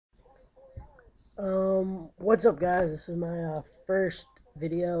What's up, guys? This is my first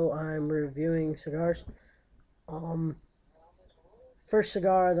video. I'm reviewing cigars. Um, First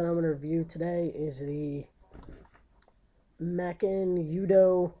cigar that I'm going to review today is the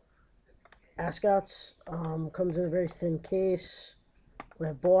Macanudo Ascots. Comes in a very thin case. When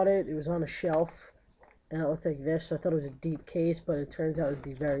I bought it, it was on a shelf, and it looked like this, so I thought it was a deep case, but it turns out to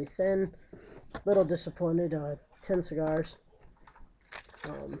be very thin. Little disappointed. 10 cigars.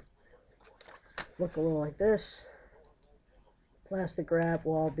 Look a little like this. Plastic wrap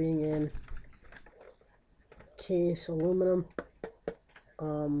while being in case aluminum.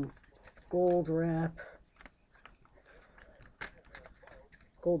 Gold wrap,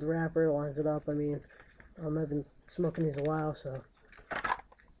 gold wrapper lines it up. I've been smoking these a while, so.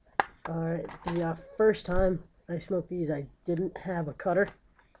 Alright, the first time I smoked these, I didn't have a cutter,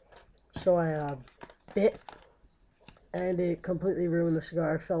 so I bit, and it completely ruined the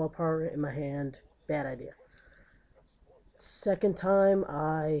cigar. Fell apart in my hand. Bad idea. Second time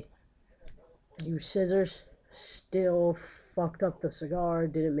I used scissors, still fucked up the cigar.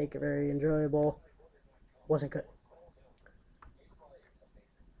 Didn't make it very enjoyable. Wasn't good.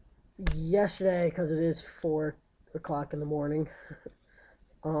 Yesterday, because it is 4 o'clock in the morning,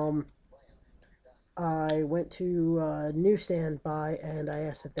 I went to a newsstand by, and I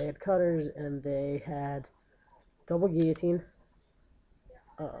asked if they had cutters, and they had double guillotine,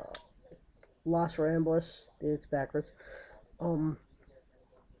 uh, Los Ramblas, it's backwards. I've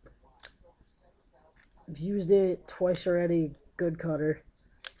used it twice already. Good cutter,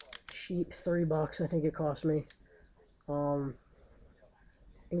 cheap, $3 I think it cost me.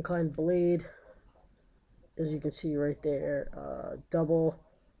 Inclined blade, as you can see right there, double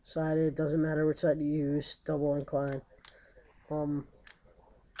sided, doesn't matter which side you use, double incline.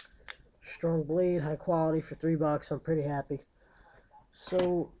 Strong blade, high quality for $3. I'm pretty happy.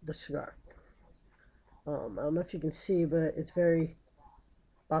 So the cigar, I don't know if you can see, but it's very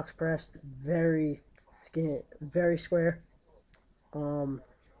box pressed, very very square.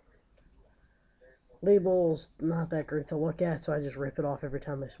 Label's not that great to look at, so I just rip it off every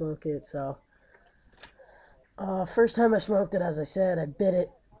time I smoke it. So first time I smoked it, as I said, I bit it.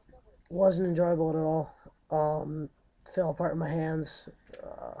 Wasn't enjoyable at all. Fell apart in my hands.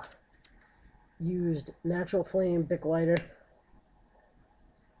 Used natural flame Bic lighter.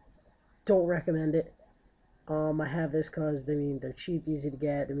 Don't recommend it. I have this because they're cheap, easy to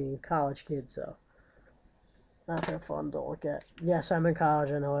get. College kids, so not that fun to look at. Yes, I'm in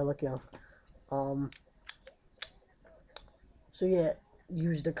college. I know I look young. So yeah,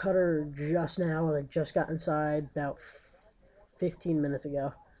 used the cutter just now. I just got inside about 15 minutes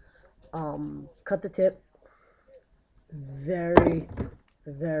ago. Cut the tip. Very,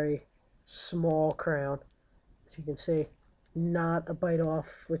 very small crown, as you can see. Not a bite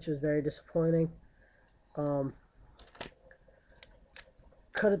off, which was very disappointing.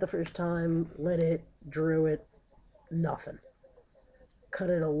 Cut it the first time, lit it, drew it, nothing. Cut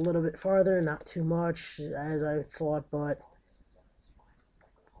it a little bit farther, not too much, as I thought, but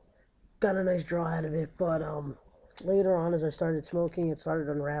got a nice draw out of it. But later on, as I started smoking, it started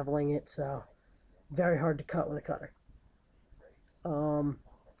unraveling it, so very hard to cut with a cutter.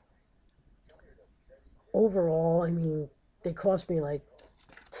 Overall, they cost me like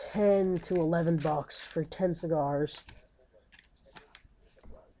 10 to 11 bucks for 10 cigars.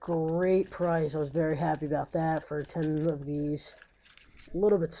 Great price. I was very happy about that for 10 of these. A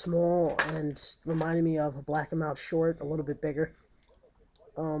little bit small and reminded me of a Black & Mount short, a little bit bigger.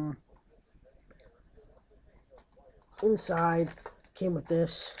 Inside came with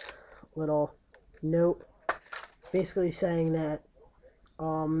this little note basically saying that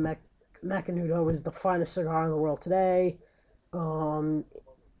Macanudo is the finest cigar in the world today.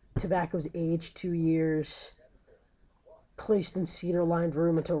 Tobacco's aged 2 years, placed in cedar lined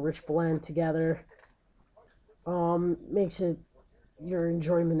room until rich blend together. Makes it your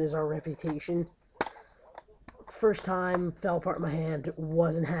enjoyment is our reputation. First time, fell apart in my hand,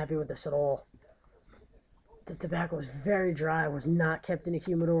 wasn't happy with this at all. The tobacco was very dry, was not kept in a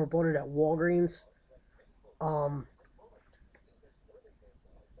humidor, bought it at Walgreens.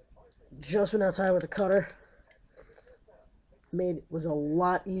 Just went outside with a cutter. Was a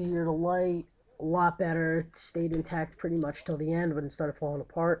lot easier to light, a lot better. It stayed intact pretty much till the end, but it started falling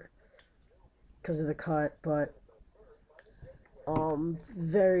apart because of the cut. But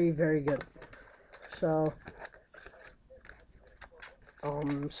very, very good. So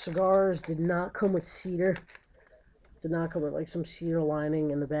cigars did not come with cedar. Did not come with like some cedar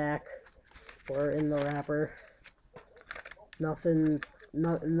lining in the back or in the wrapper. Nothing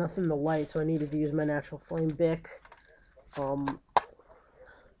to light, so I needed to use my natural flame Bic.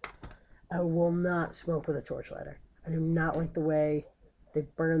 I will not smoke with a torch lighter. I do not like the way they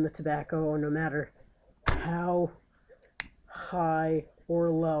burn the tobacco, no matter how high or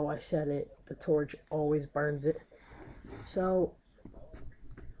low I set it, the torch always burns it. So,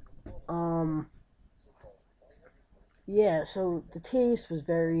 yeah, so the taste was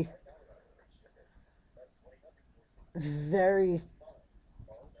very, very,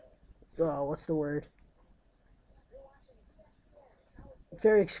 what's the word?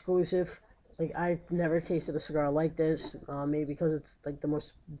 Very exclusive. Like, I've never tasted a cigar like this, maybe because it's like the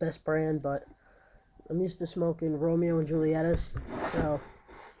most best brand, but I'm used to smoking Romeo and Julietas, so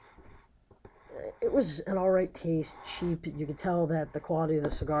it was an alright taste, cheap. You could tell that the quality of the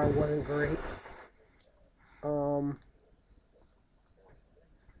cigar wasn't great.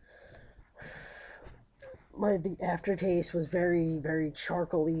 The aftertaste was very, very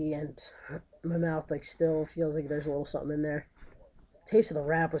charcoaly, and my mouth like still feels like there's a little something in there. Taste of the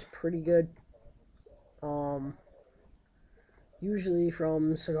wrap was pretty good. Um, Usually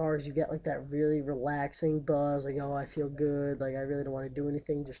from cigars you get like that really relaxing buzz, like, oh, I feel good, like I really don't want to do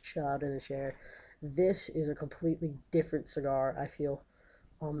anything, just chill out in a chair. This is a completely different cigar, I feel.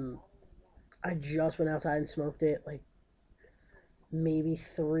 Um, I just went outside and smoked it like maybe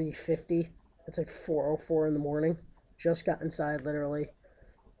 3:50. It's like 4:04 in the morning. Just got inside literally,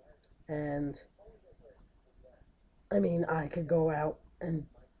 and I mean I could go out on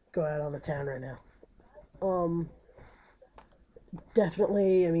the town right now. Um,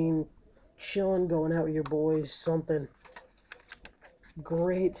 Definitely. I mean, chilling, going out with your boys, something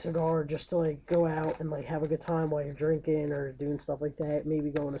great cigar just to like go out and like have a good time while you're drinking or doing stuff like that. Maybe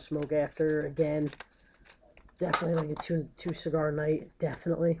going to smoke after again. Definitely like a two cigar night.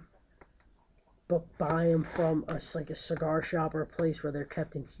 Definitely. But buy them from a cigar shop or a place where they're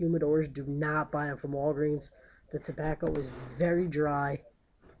kept in humidors. Do not buy them from Walgreens. The tobacco is very dry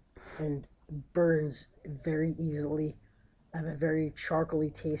and burns very easily. I have a very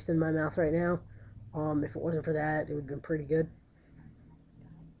charcoaly taste in my mouth right now. If it wasn't for that, it would have been pretty good.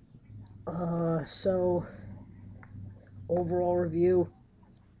 So overall review,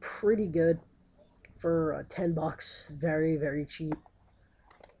 pretty good for $10. Very, very cheap.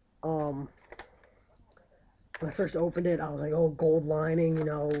 When I first opened it, I was like, oh, gold lining,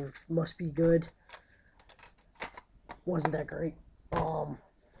 must be good. Wasn't that great.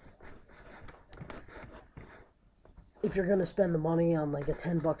 If you're gonna spend the money on like a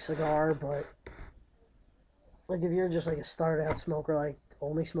 $10 cigar, but like if you're just like a start out smoker, like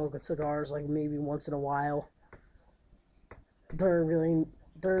only smoking cigars like maybe once in a while, they're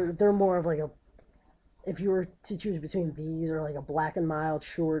more of like a, if you were to choose between these or like a black and mild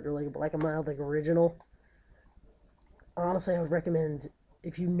short or like a black and mild like original, honestly I would recommend,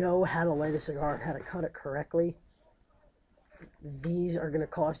 if you know how to light a cigar and how to cut it correctly, these are going to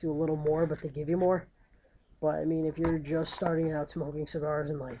cost you a little more, but they give you more. But I mean, if you're just starting out smoking cigars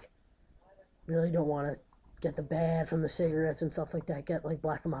and like really don't want to get the bad from the cigarettes and stuff like that, get like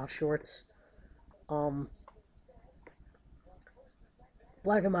black and mild shorts. Black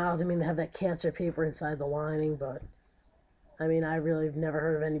and milds, I mean, they have that cancer paper inside the lining, but I mean, I really have never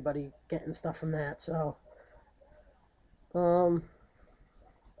heard of anybody getting stuff from that. Um,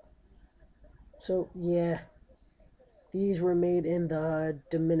 so yeah, these were made in the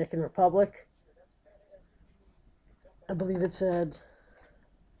Dominican Republic. I believe it said,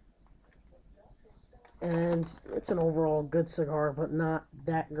 and it's an overall good cigar, but not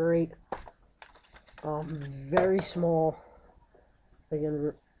that great. Very small,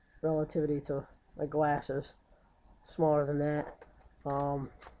 again, relativity to my glasses, smaller than that.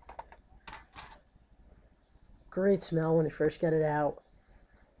 Great smell when you first get it out.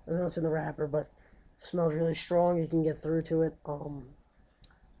 I know it's in the wrapper, but it smells really strong. You can get through to it.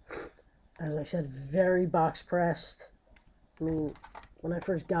 As I said, very box pressed. I mean, when I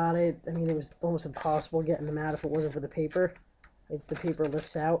first got it, I mean, it was almost impossible getting them out if it wasn't for the paper. The paper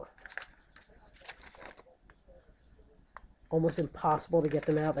lifts out. Almost impossible to get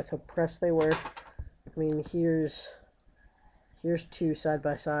them out. That's how pressed they were. I mean, here's two side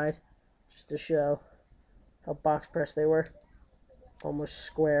by side, just to show how box pressed they were. Almost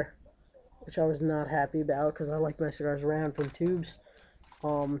square, which I was not happy about because I like my cigars round from tubes.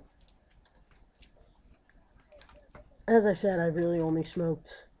 As I said, I really only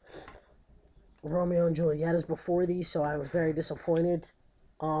smoked Romeo and Julietas before these, so I was very disappointed.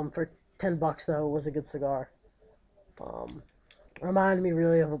 For $10 though, it was a good cigar. Reminded me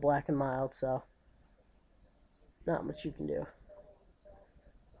really of a black and mild, so not much you can do.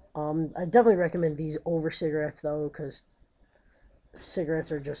 I definitely recommend these over cigarettes though, because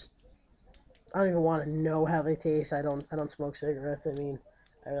cigarettes are just, I don't even want to know how they taste. I don't smoke cigarettes. I mean,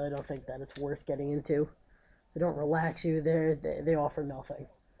 I really don't think that it's worth getting into. They don't relax you. They offer nothing.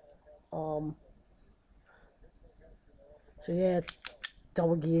 Um, so yeah,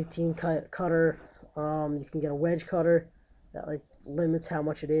 double guillotine cutter. You can get a wedge cutter that like limits how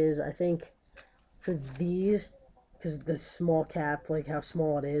much it is. I think for these, because the small cap, like how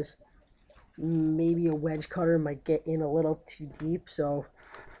small it is, maybe a wedge cutter might get in a little too deep. So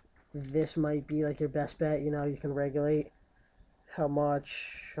this might be like your best bet. You know, you can regulate how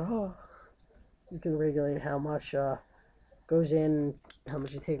much. Oh, you can regulate how much goes in, how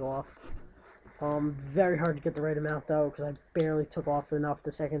much you take off. Very hard to get the right amount though, because I barely took off enough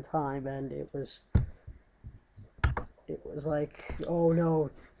the second time, and it was like, oh no,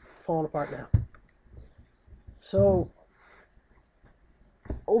 falling apart now. So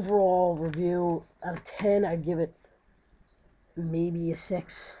overall review out of 10, I'd give it maybe a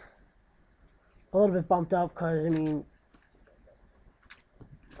 6. A little bit bumped up because I mean,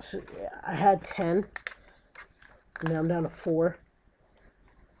 so I had 10, and now I'm down to 4.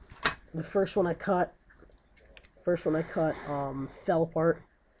 The first one I cut fell apart.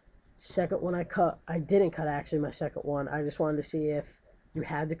 Second one I didn't cut actually my second one. I just wanted to see if you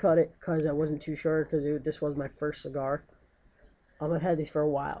had to cut it because I wasn't too sure because this was my first cigar. I've had these for a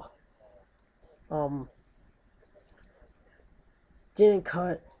while. Didn't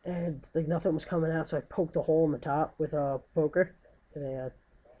cut and like nothing was coming out, so I poked a hole in the top with a poker. And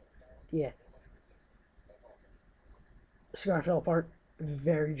yeah, cigar fell apart.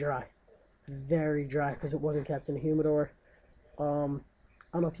 Very dry because it wasn't kept in a humidor. I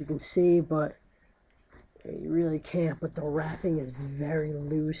don't know if you can see, but you really can't, but the wrapping is very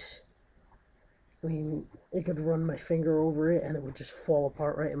loose. I mean, I could run my finger over it and it would just fall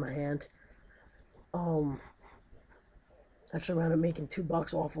apart right in my hand. Actually wound up making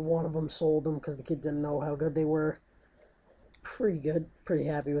 $2 off of one of them, sold them because the kid didn't know how good they were. Pretty good, pretty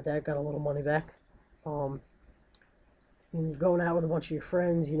happy with that, got a little money back. And going out with a bunch of your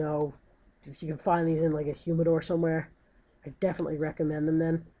friends, you know, if you can find these in like a humidor somewhere, I definitely recommend them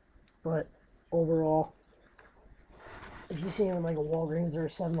then. But overall, if you see them in like a Walgreens or a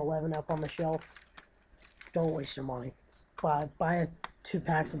 7-Eleven up on the shelf, don't waste your money. Buy 2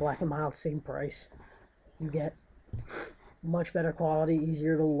 packs of Black & Mild, same price. You get much better quality,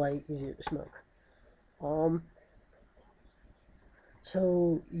 easier to light, easier to smoke.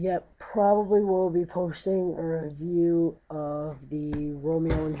 So, yep, probably will be posting a review of the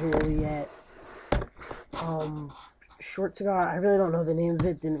Romeo and Juliet short cigar. I really don't know the name of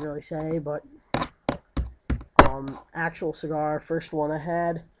it, didn't really say, but actual cigar, first one I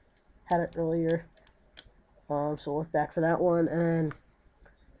had it earlier. So look back for that one, and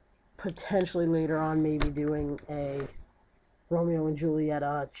potentially later on maybe doing a Romeo and Juliet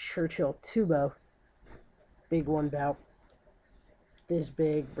Churchill Tubo, big one about this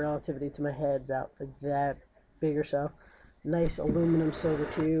big relatively to my head, about like that big or so. Nice aluminum silver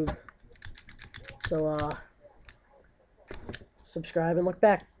tube. So subscribe and look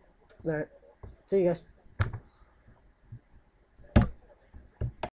back. Alright, see you guys.